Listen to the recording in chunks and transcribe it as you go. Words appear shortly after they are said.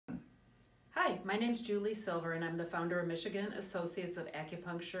my name's Julie Silver, and I'm the founder of Michigan Associates of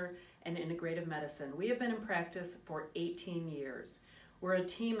Acupuncture and Integrative Medicine. We have been in practice for 18 years. We're a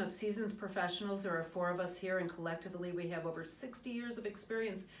team of seasoned professionals. There are 4 of us here, and collectively we have over 60 years of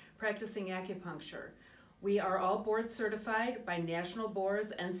experience practicing acupuncture. We are all board certified by national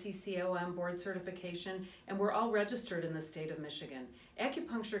boards, NCCOM board certification, and we're all registered in the state of Michigan.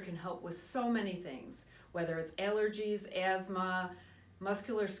 Acupuncture can help with so many things, whether it's allergies, asthma,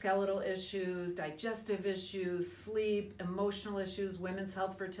 musculoskeletal issues, digestive issues, sleep, emotional issues, women's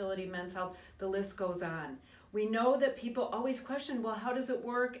health, fertility, men's health, the list goes on. We know that people always question, well, how does it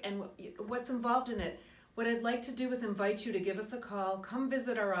work and what's involved in it? What I'd like to do is invite you to give us a call, come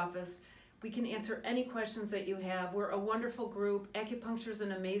visit our office. We can answer any questions that you have. We're a wonderful group. Acupuncture is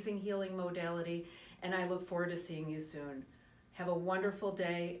an amazing healing modality, and I look forward to seeing you soon. Have a wonderful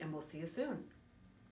day, and we'll see you soon.